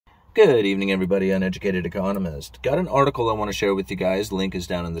Good evening, everybody. Uneducated Economist. Got an article I want to share with you guys. Link is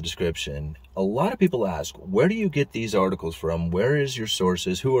down in the description. A lot of people ask, where do you get these articles from? Where is your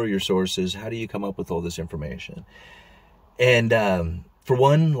sources? Who are your sources? How do you come up with all this information? And for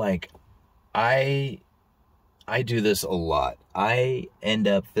one, I do this a lot. I end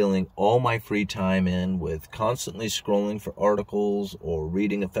up filling all my free time in with constantly scrolling for articles or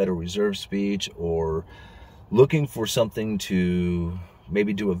reading a Federal Reserve speech or looking for something to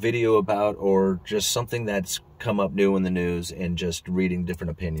maybe do a video about, or just something that's come up new in the news and just reading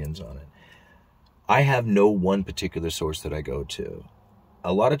different opinions on it. I have no one particular source that I go to.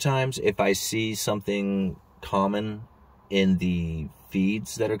 A lot of times if I see something common in the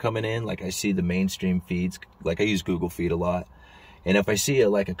feeds that are coming in, like I see the mainstream feeds, like I use Google Feed a lot, and if I see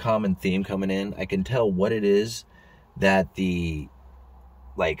a common theme coming in, I can tell what it is that the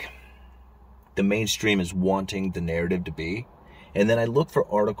mainstream is wanting the narrative to be. And then I look for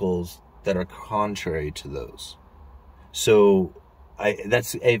articles that are contrary to those. So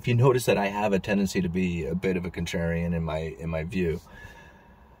if you notice that I have a tendency to be a bit of a contrarian in my view.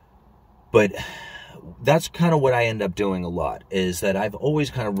 But that's kind of what I end up doing a lot, is that I've always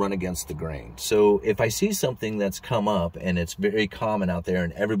kind of run against the grain. So if I see something that's come up and it's very common out there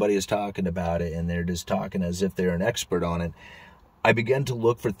and everybody is talking about it and they're just talking as if they're an expert on it, I begin to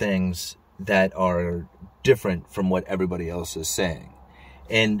look for things that are different from what everybody else is saying.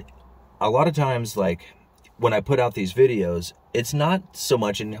 And a lot of times, when I put out these videos, it's not so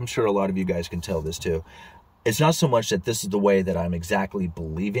much, and I'm sure a lot of you guys can tell this too, it's not so much that this is the way that I'm exactly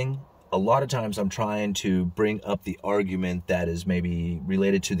believing. A lot of times I'm trying to bring up the argument that is maybe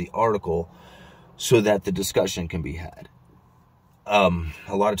related to the article so that the discussion can be had.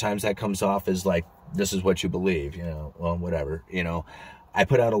 A lot of times that comes off as this is what you believe, well, whatever, I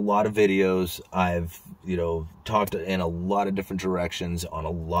put out a lot of videos. I've, talked in a lot of different directions on a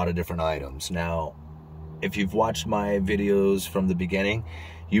lot of different items. Now, if you've watched my videos from the beginning,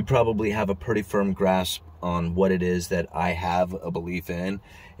 you probably have a pretty firm grasp on what it is that I have a belief in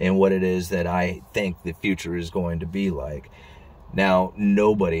and what it is that I think the future is going to be like. Now,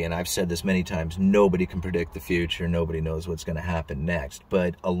 nobody, and I've said this many times, nobody can predict the future. Nobody knows what's going to happen next.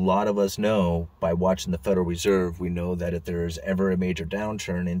 But a lot of us know, by watching the Federal Reserve, we know that if there's ever a major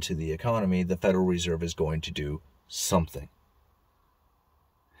downturn into the economy, the Federal Reserve is going to do something.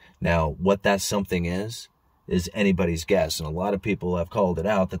 Now, what that something is anybody's guess. And a lot of people have called it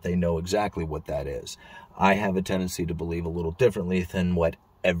out that they know exactly what that is. I have a tendency to believe a little differently than what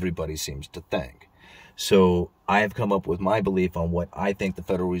everybody seems to think. So I have come up with my belief on what I think the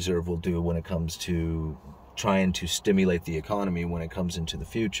Federal Reserve will do when it comes to trying to stimulate the economy when it comes into the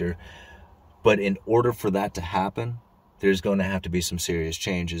future. But in order for that to happen, there's going to have to be some serious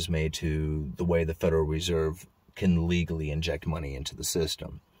changes made to the way the Federal Reserve can legally inject money into the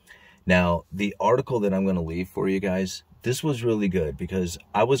system. Now, the article that I'm going to leave for you guys, this was really good because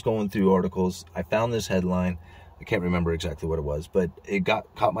I was going through articles. I found this headline. I can't remember exactly what it was, but it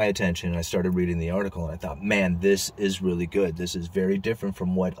caught my attention, and I started reading the article, and I thought, man, this is really good. This is very different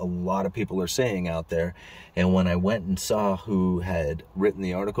from what a lot of people are saying out there. And when I went and saw who had written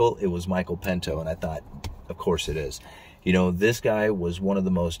the article, it was Michael Pinto, and I thought, of course it is. This guy was one of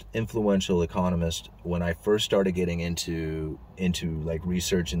the most influential economists when I first started getting into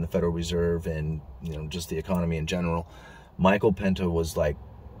research in the Federal Reserve and, just the economy in general. Michael Pinto was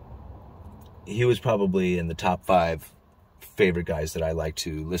he was probably in the top 5 favorite guys that I like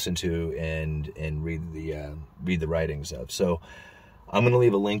to listen to and read the writings of. So I'm going to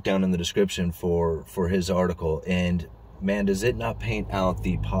leave a link down in the description for his article. And man, does it not paint out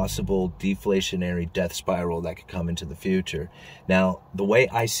the possible deflationary death spiral that could come into the future. Now, the way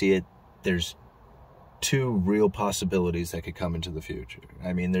I see it, there's 2 real possibilities that could come into the future.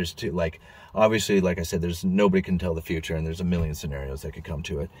 I mean, there's 2, obviously, like I said, nobody can tell the future, and there's a million scenarios that could come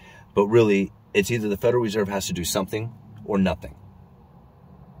to it. But really, it's either the Federal Reserve has to do something or nothing.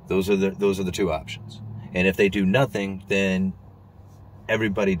 Those are the 2 options. And if they do nothing, then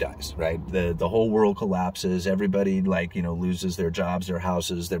everybody dies, right? The whole world collapses. Everybody loses their jobs, their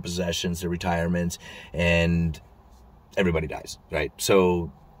houses, their possessions, their retirements, and everybody dies, right?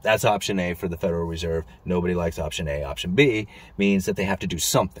 So that's option A for the Federal Reserve. Nobody likes option A. Option B means that they have to do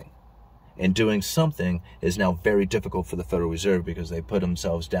something. And doing something is now very difficult for the Federal Reserve because they put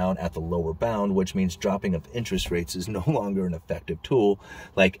themselves down at the lower bound, which means dropping of interest rates is no longer an effective tool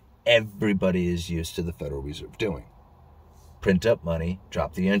like everybody is used to the Federal Reserve doing. Print up money,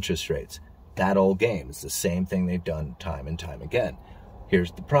 drop the interest rates. That old game is the same thing they've done time and time again.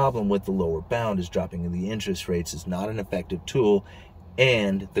 Here's the problem with the lower bound is dropping the interest rates is not an effective tool,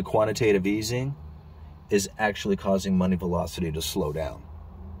 and the quantitative easing is actually causing money velocity to slow down.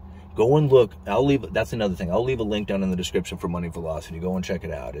 Go and look. That's another thing. I'll leave a link down in the description for Money Velocity. Go and check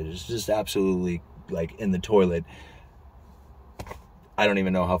it out. It is just absolutely like in the toilet. I don't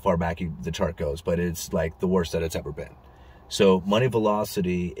even know how far back the chart goes, but it's like the worst that it's ever been. So Money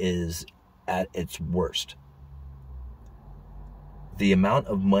Velocity is at its worst. The amount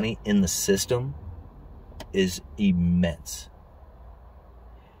of money in the system is immense.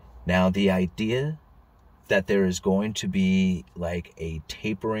 Now, the idea that there is going to be like a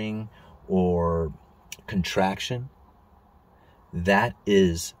tapering or contraction, that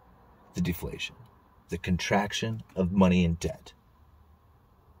is the deflation, the contraction of money and debt.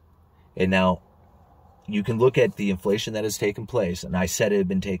 And now you can look at the inflation that has taken place, and I said it had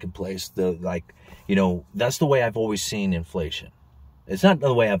been taking place. That's the way I've always seen inflation. It's not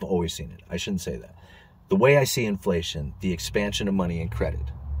the way I've always seen it. I shouldn't say that. The way I see inflation, the expansion of money and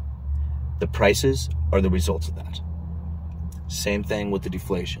credit, the prices are the results of that. Same thing with the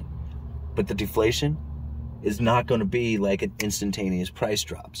deflation. But the deflation is not going to be like an instantaneous price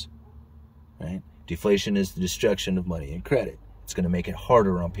drops, right? Deflation is the destruction of money and credit. It's going to make it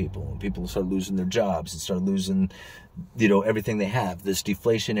harder on people, and people start losing their jobs and start losing, everything they have. This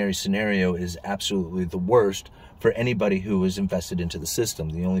deflationary scenario is absolutely the worst for anybody who is invested into the system.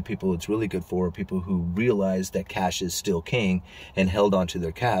 The only people it's really good for are people who realize that cash is still king and held onto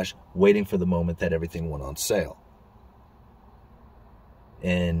their cash, waiting for the moment that everything went on sale.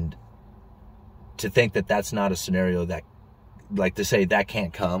 And to think that that's not a scenario that, like to say that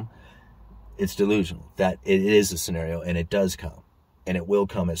can't come, it's delusional. That it is a scenario, and it does come, and it will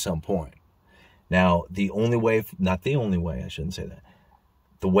come at some point. Now, not the only way, I shouldn't say that.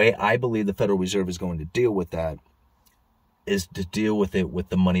 The way I believe the Federal Reserve is going to deal with that is to deal with it with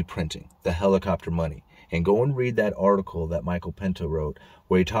the money printing, the helicopter money. And go and read that article that Michael Pinto wrote,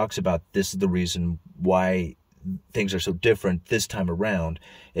 where he talks about this is the reason why things are so different this time around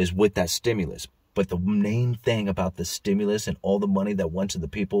is with that stimulus. But the main thing about the stimulus and all the money that went to the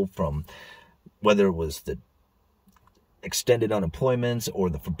people from whether it was the extended unemployments or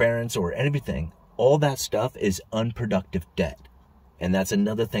the forbearance or everything, all that stuff is unproductive debt. And that's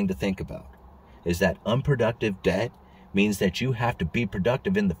another thing to think about, is that unproductive debt means that you have to be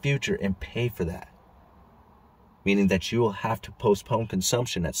productive in the future and pay for that. Meaning that you will have to postpone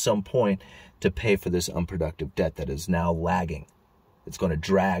consumption at some point to pay for this unproductive debt that is now lagging. It's going to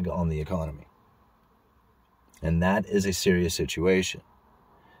drag on the economy. And that is a serious situation.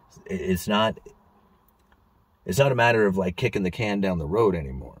 It's not a matter of like kicking the can down the road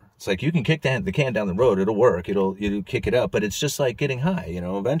anymore. It's like you can kick the can down the road, it'll work, you'll kick it up, but it's just like getting high,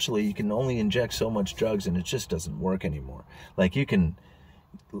 eventually you can only inject so much drugs and it just doesn't work anymore. Like you can,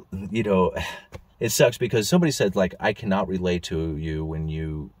 it sucks because somebody said like, I cannot relate to you when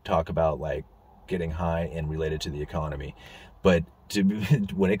you talk about like getting high and related to the economy. But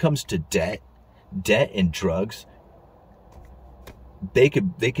when it comes to debt and drugs, they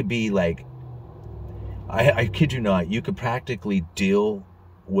could be like, I kid you not, you could practically deal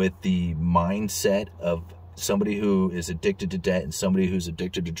with the mindset of somebody who is addicted to debt and somebody who's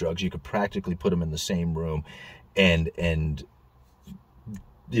addicted to drugs. You could practically put them in the same room and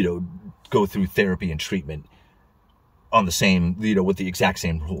go through therapy and treatment on the same, with the exact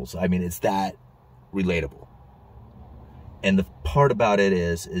same rules. I mean, it's that relatable. And the part about it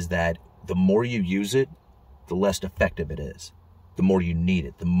is that the more you use it, the less effective it is. The more you need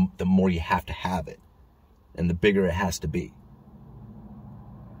it, the more you have to have it, and the bigger it has to be.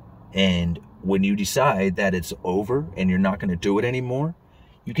 And when you decide that it's over and you're not going to do it anymore,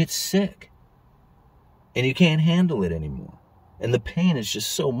 you get sick and you can't handle it anymore. And the pain is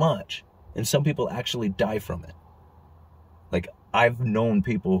just so much. And some people actually die from it. Like, I've known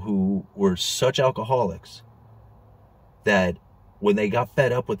people who were such alcoholics that when they got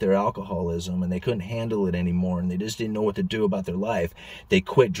fed up with their alcoholism and they couldn't handle it anymore and they just didn't know what to do about their life, they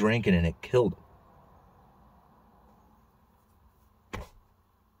quit drinking and it killed them.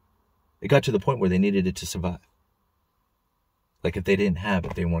 It got to the point where they needed it to survive. Like if they didn't have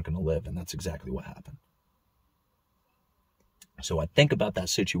it, they weren't going to live, and that's exactly what happened. So I think about that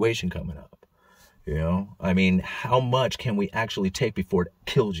situation coming up. I mean, how much can we actually take before it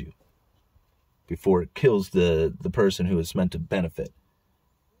kills you? Before it kills the person who is meant to benefit?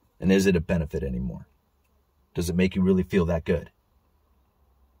 And is it a benefit anymore? Does it make you really feel that good?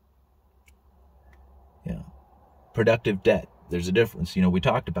 Productive debt. There's a difference. We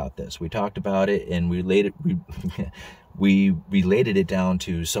talked about this. We talked about it and we related it down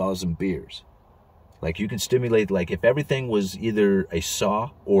to saws and beers. Like you can stimulate, like if everything was either a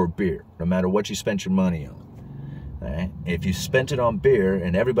saw or beer, no matter what you spent your money on, Right? If you spent it on beer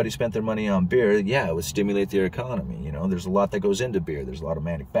and everybody spent their money on beer, yeah, it would stimulate their economy. You know, there's a lot that goes into beer. There's a lot of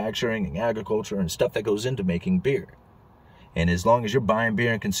manufacturing and agriculture and stuff that goes into making beer. And as long as you're buying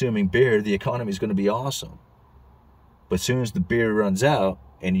beer and consuming beer, the economy is going to be awesome. But as soon as the beer runs out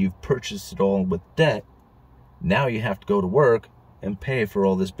and you've purchased it all with debt, now you have to go to work and pay for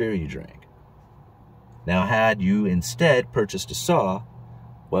all this beer you drank. Now, had you instead purchased a saw,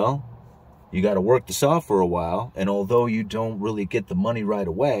 well, you got to work the saw for a while, and although you don't really get the money right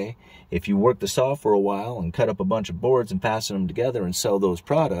away, if you work the saw for a while and cut up a bunch of boards and fasten them together and sell those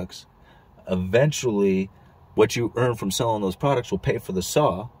products, eventually what you earn from selling those products will pay for the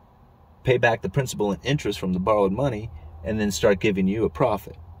saw, pay back the principal and interest from the borrowed money, and then start giving you a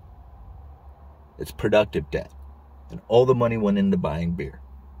profit. It's productive debt, and all the money went into buying beer.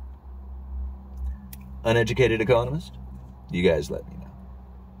 Uneducated economist, you guys let me know.